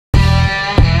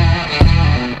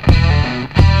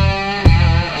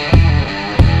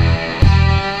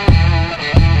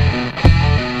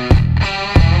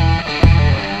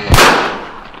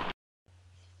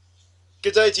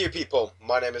day to you people,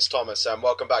 my name is Thomas and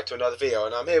welcome back to another video,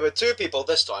 and I'm here with two people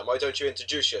this time. Why don't you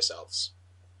introduce yourselves?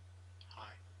 Hi.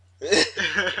 You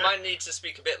might need to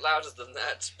speak a bit louder than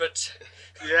that, but...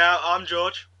 Yeah, I'm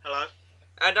George. Hello.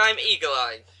 And I'm Eagle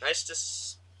Eye. Nice to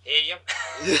hear you.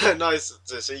 Yeah, nice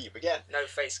to see you again. No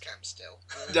face cam still.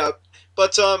 No,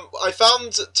 but I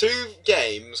found two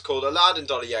games called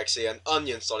Aladdin.exe and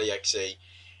Onions.exe.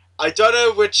 I don't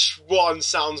know which one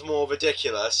sounds more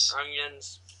ridiculous.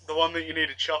 Onions. The one that you need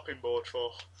a chopping board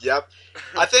for. Yep.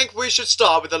 I think we should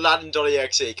start with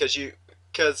Aladdin.exe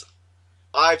because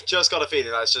I've just got a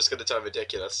feeling that's just going to turn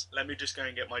ridiculous. Let me just go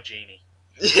and get my genie.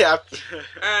 Yep.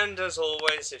 And as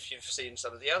always, if you've seen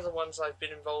some of the other ones I've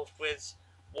been involved with,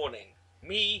 warning.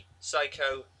 Me,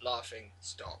 psycho, laughing,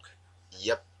 stock.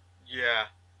 Yep. Yeah,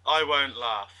 I won't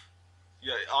laugh.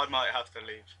 Yeah, I might have to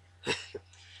leave.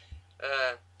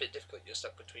 Bit difficult, you're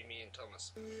stuck between me and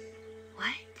Thomas.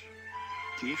 What?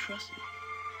 Do you trust me?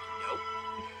 Nope.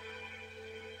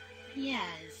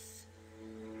 Yes.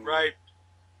 Right.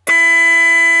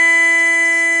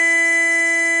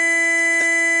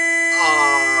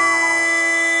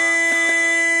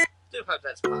 Do hope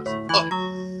that's passing.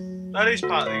 That is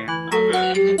part of the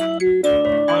game.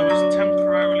 I was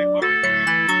temporarily worried.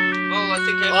 Well, I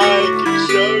think I can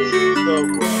show you the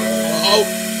world.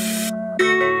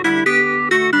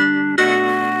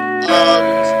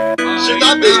 Should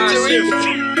that be doing?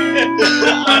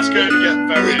 That's going to get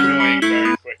very annoying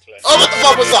very quickly. Oh, what the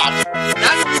fuck was that?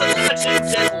 That's the legend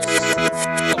devil's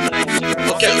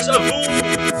combination. Okay. It's a fool!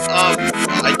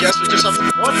 I guess we just have to.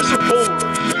 What is a ball?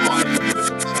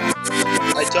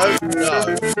 I don't know.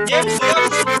 Yes, the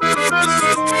answer.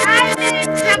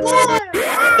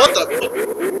 What the?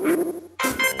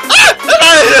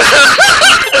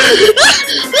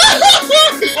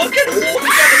 What kind of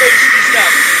walking animation is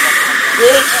that?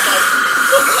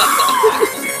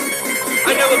 I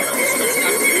know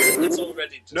it's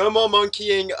already. No more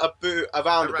monkeying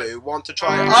around a boo. Want to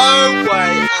try? Oh wait,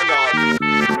 hang on.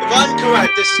 If I'm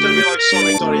correct, this is going to be like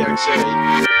Sonic.exe.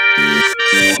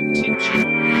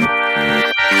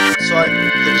 So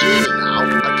the genie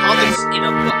now. I can't. In a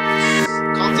box.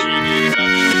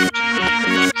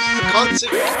 Can't see.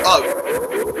 Oh.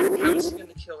 How is he going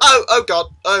to kill him? Oh god.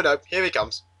 Oh no. Here he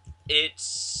comes.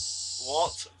 It's.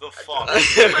 What the fuck?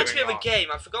 It reminds me of a game.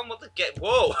 I've forgotten what the game.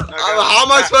 Whoa. No, How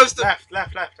am I supposed to? Left.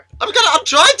 I'm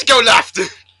trying to go left.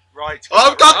 Right.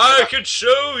 Oh god. I can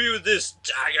show you this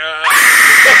dagger.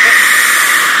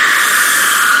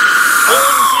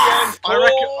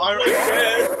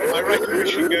 I reckon we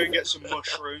should go and get some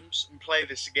mushrooms and play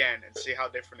this again and see how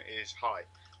different it is high.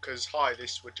 Because high,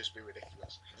 this would just be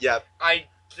ridiculous. Yeah. I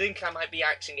think I might be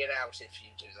acting it out if you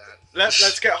do that.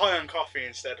 Let's get high on coffee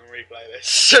instead and replay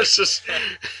this.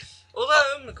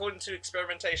 Although, according to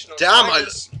experimentation on Damn,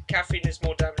 spiders, caffeine is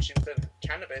more damaging than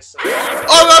cannabis.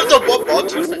 Oh, I've done what?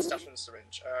 What's that stuff in the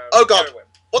syringe? Oh god. Heroin.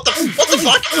 What the fuck? What the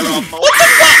fuck?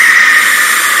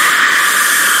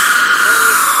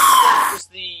 That was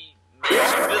the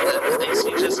major villain. Is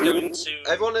he just going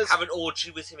to have an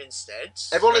orgy with him instead?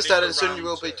 Everyone is Ready dead for and soon you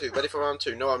round will be two. too. Ready for round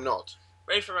two? No, I'm not.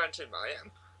 Ready for round two, I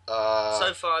am.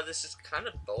 So far, this is kind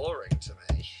of boring to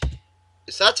me.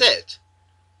 Is that it?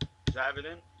 Is that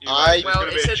everything? Well,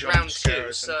 it said round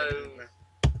two, so...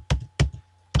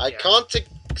 I Yeah. can't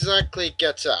exactly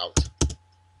get out.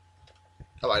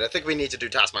 Alright, I think we need to do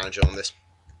task manager on this.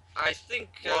 I think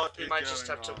What we is might just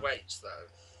going have to on? wait, though.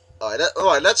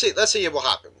 Alright, let's see what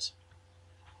happens.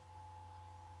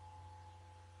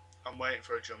 I'm waiting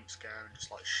for a jump scare and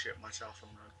just like shit myself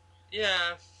and run.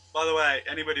 Yeah. By the way,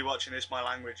 anybody watching this, my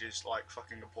language is like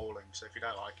fucking appalling. So if you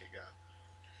don't like it, go.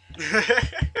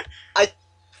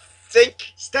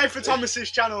 Think Stay for Thomas's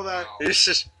channel then, Wow. it's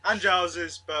just, and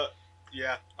Giles's, but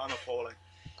yeah, I'm appalling.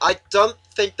 I don't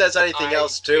think there's anything I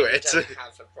else to really it. don't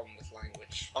have a problem with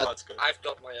language. Oh, that's good. I've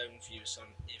got my own views on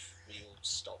if we all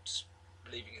stopped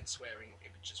believing and swearing,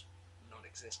 it would just not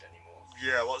exist anymore.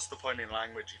 Yeah, what's the point in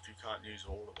language if you can't use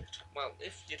all of it? Well,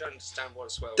 if you don't understand what a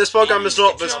swear This word program means, is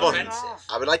not it's responsive. offensive.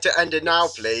 I would like to end it now,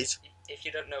 please. If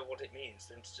you don't know what it means,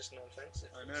 then it's just not offensive.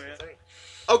 I know, That's the thing.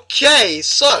 Okay,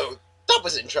 so that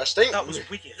was interesting. That was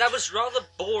weird. That was rather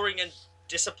boring and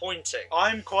disappointing.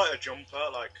 I'm quite a jumper.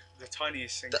 Like the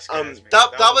tiniest thing scares me.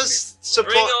 that wasn't was even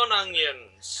worth Bring it. on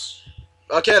onions.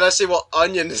 Okay, let's see what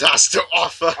Onions has to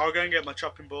offer. I'll go and get my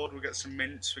chopping board. We'll get some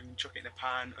mince. We can chuck it in a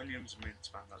pan. Onions and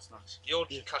mince, man. That's nice. You're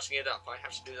cutting it up. I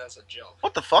have to do that as a job.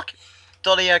 What the fuck?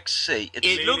 Onions.exe. It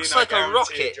Meaning looks I like a guarantee it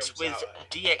rocket jumps with out at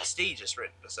DXD just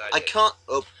written beside I it. can't.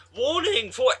 Oh,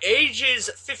 Warning for ages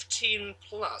 15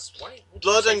 plus. Why would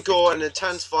you blood say and gore 15 and plus?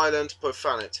 intense violent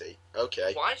profanity.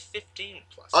 Okay. Why 15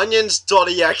 plus?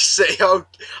 Onions.exe. Oh,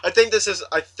 I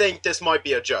think this might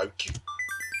be a joke.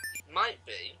 Might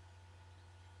be.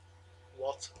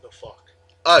 What the fuck?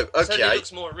 Oh, It certainly okay.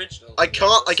 looks more original. I than the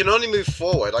can't. I others. can only move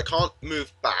forward. I can't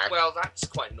move back. Well, that's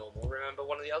quite normal. Remember,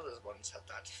 one of the other ones had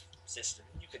that system.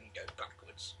 You can go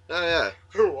backwards. Oh yeah.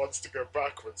 Who wants to go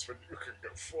backwards when you can go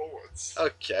forwards?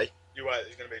 Okay. You're right,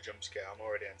 there's going to be a jump scare. I'm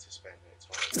already anticipating it.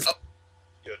 It's fine. Oh.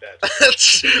 You're dead.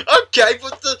 Okay,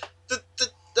 but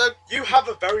the You have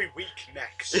a very weak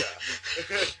neck, sir.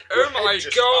 Oh Your my head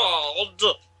just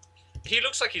god! He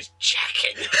looks like he's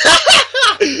jacking.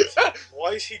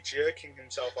 Why is he jerking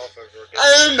himself off over again?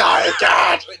 Oh my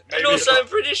god! And Maybe also, not. I'm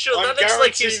pretty sure I'm that looks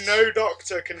like guaranteeing he's... no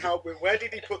doctor can help with. Where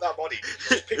did he put that body?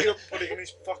 Just pick it up and put it in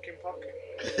his fucking pocket.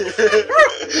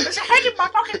 There's a head in my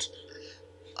pocket!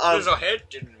 There's Um, a head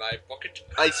in my pocket.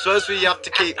 I suppose we have to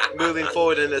keep moving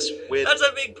forward in this weird. That's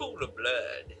a big pool of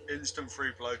blood. Instant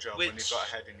free blowjob when Which- you've got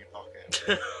a head in your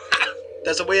pocket.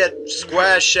 There's a weird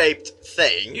square-shaped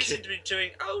thing. You seem to be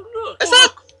doing... Oh, look!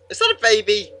 Is that a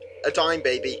baby? A dying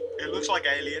baby? It looks like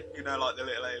Alien, you know, like the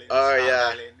little aliens. Oh,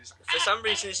 yeah. Aliens. For some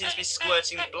reason, it seems to be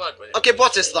squirting blood with it. Okay,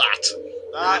 what is that?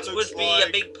 That looks would be like...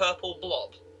 a big purple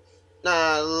blob.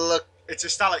 Nah, look, It's a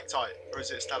stalactite, or is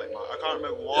it a stalagmite? I can't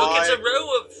remember Look, why. it's a row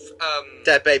of,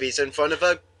 dead babies in front of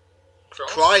a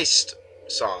cross. Christ I'm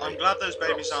sign. glad those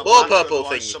babies aren't More black, purple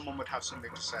otherwise thing. someone would have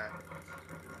something to say.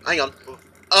 Hang on.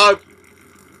 Oh,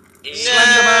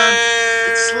 Slenderman!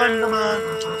 It's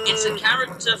Slenderman! It's a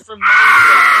character from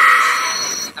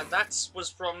Minecraft. And that was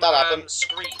from That happened.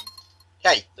 Scream.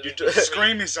 hey, The you movie.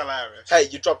 Scream is hilarious. hey,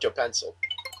 you dropped your pencil.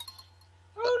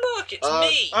 Oh, look, it's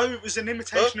me. Oh, it was an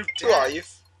imitation of Who are death. you?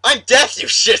 I'm death, you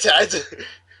shithead!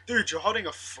 Dude, you're holding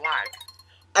a flag.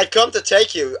 I come to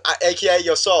take you, aka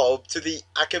your soul, to the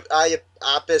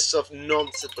abyss of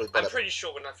nonsense. I'm pretty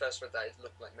sure when I first read that, it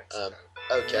looked like Mexico.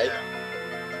 Okay.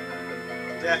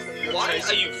 Death, you're Why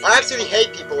chasing- are you... I absolutely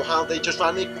hate people how they just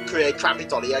randomly create crappy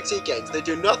 .exe games. They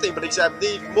do nothing but except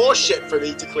leave more shit for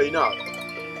me to clean up.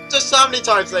 Just how many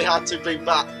times they had to bring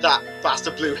back that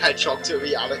bastard blue hedgehog to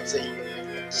reality.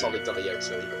 Solid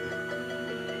 .exe.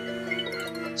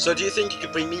 So do you think you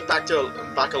could bring me back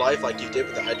alive like you did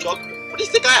with the hedgehog? What do you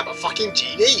think I am, a fucking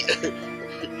genie?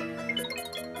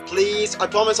 Please, I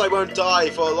promise I won't die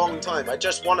for a long time. I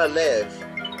just want to live.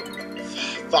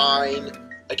 Fine.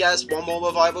 I guess one more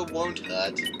revival won't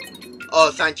hurt.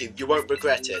 Oh, thank you. You won't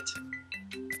regret it.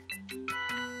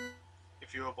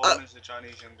 If you were born as a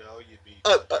Chinese young girl, you'd be...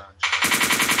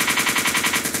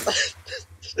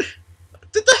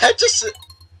 Did the head just...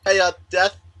 Hey,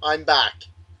 Death, I'm back.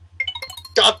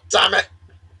 God damn it!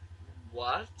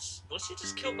 What? Was he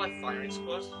just killed by firing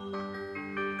squad?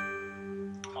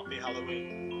 Happy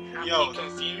Halloween. Happy Yo.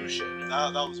 confusion.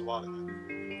 That was a while ago.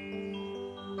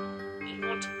 You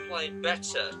want to play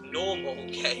better, normal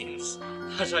games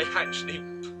that I actually...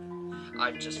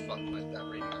 I've just fucked my that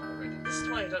reading up already. This is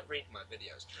why I don't read my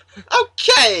videos.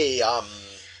 Okay,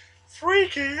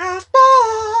 Freaky as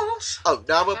balls! Oh,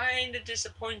 now we're... Kinda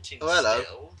disappointing Oh, hello.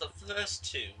 still. The first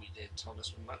two we did,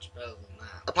 Thomas, were much better than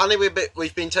that. Apparently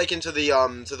we've been taken to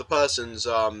the person's,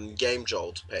 Game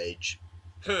Jolt page.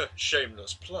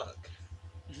 Shameless plug.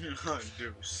 I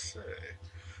do say.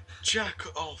 Jack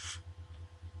off.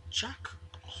 Jack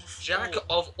off. Jack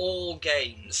of all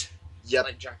games. Yep.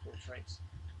 Like Jack of all trades.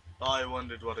 I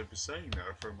wondered what I was saying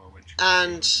there for a moment.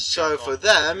 And so for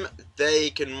them, they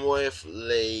can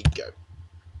worthily go.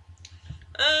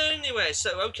 Anyway,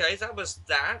 so okay, that was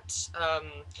that.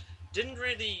 Didn't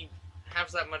really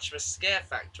have that much of a scare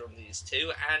factor on these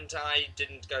two, and I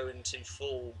didn't go into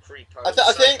full creepo. I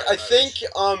think,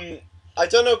 I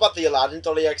don't know about the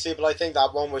Aladdin.exe, but I think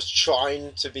that one was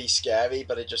trying to be scary,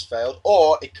 but it just failed.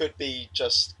 Or it could be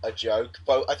just a joke.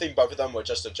 I think both of them were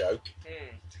just a joke.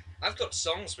 I've got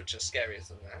songs which are scarier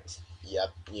than that. Yep,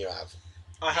 you have.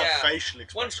 I have Yeah. facial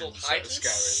One's called expressions Hide that and are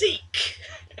scary. Seek.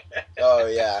 Oh,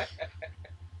 yeah.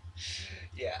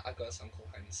 Yeah, I've got a song called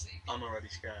Hide and Seek. I'm already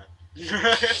scared.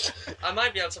 I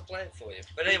might be able to play it for you.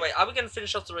 But anyway, are we going to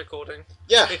finish off the recording?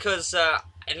 Yeah. Because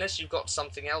unless you've got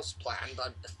something else planned,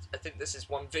 I think this is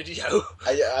one video.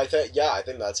 I think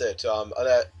that's it.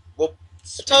 Well,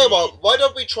 tell you what, why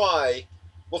don't we try...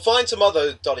 We'll find some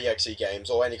other .exe games,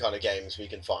 or any kind of games we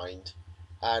can find,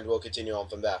 and we'll continue on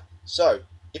from there. So,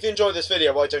 if you enjoyed this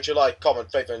video, why don't you like, comment,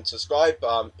 favourite, and subscribe.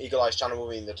 Eagle Eye's channel will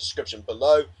be in the description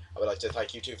below. I would like to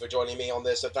thank you two for joining me on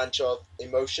this adventure of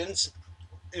emotions.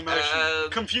 Emotion.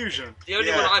 Confusion. The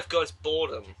only one I've got is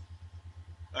boredom.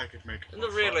 I could make it No,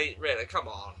 more really, come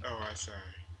on. fun. Alright, sorry.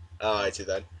 Alrighty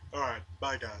then. Alright,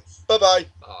 bye guys. Bye bye.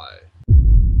 Bye.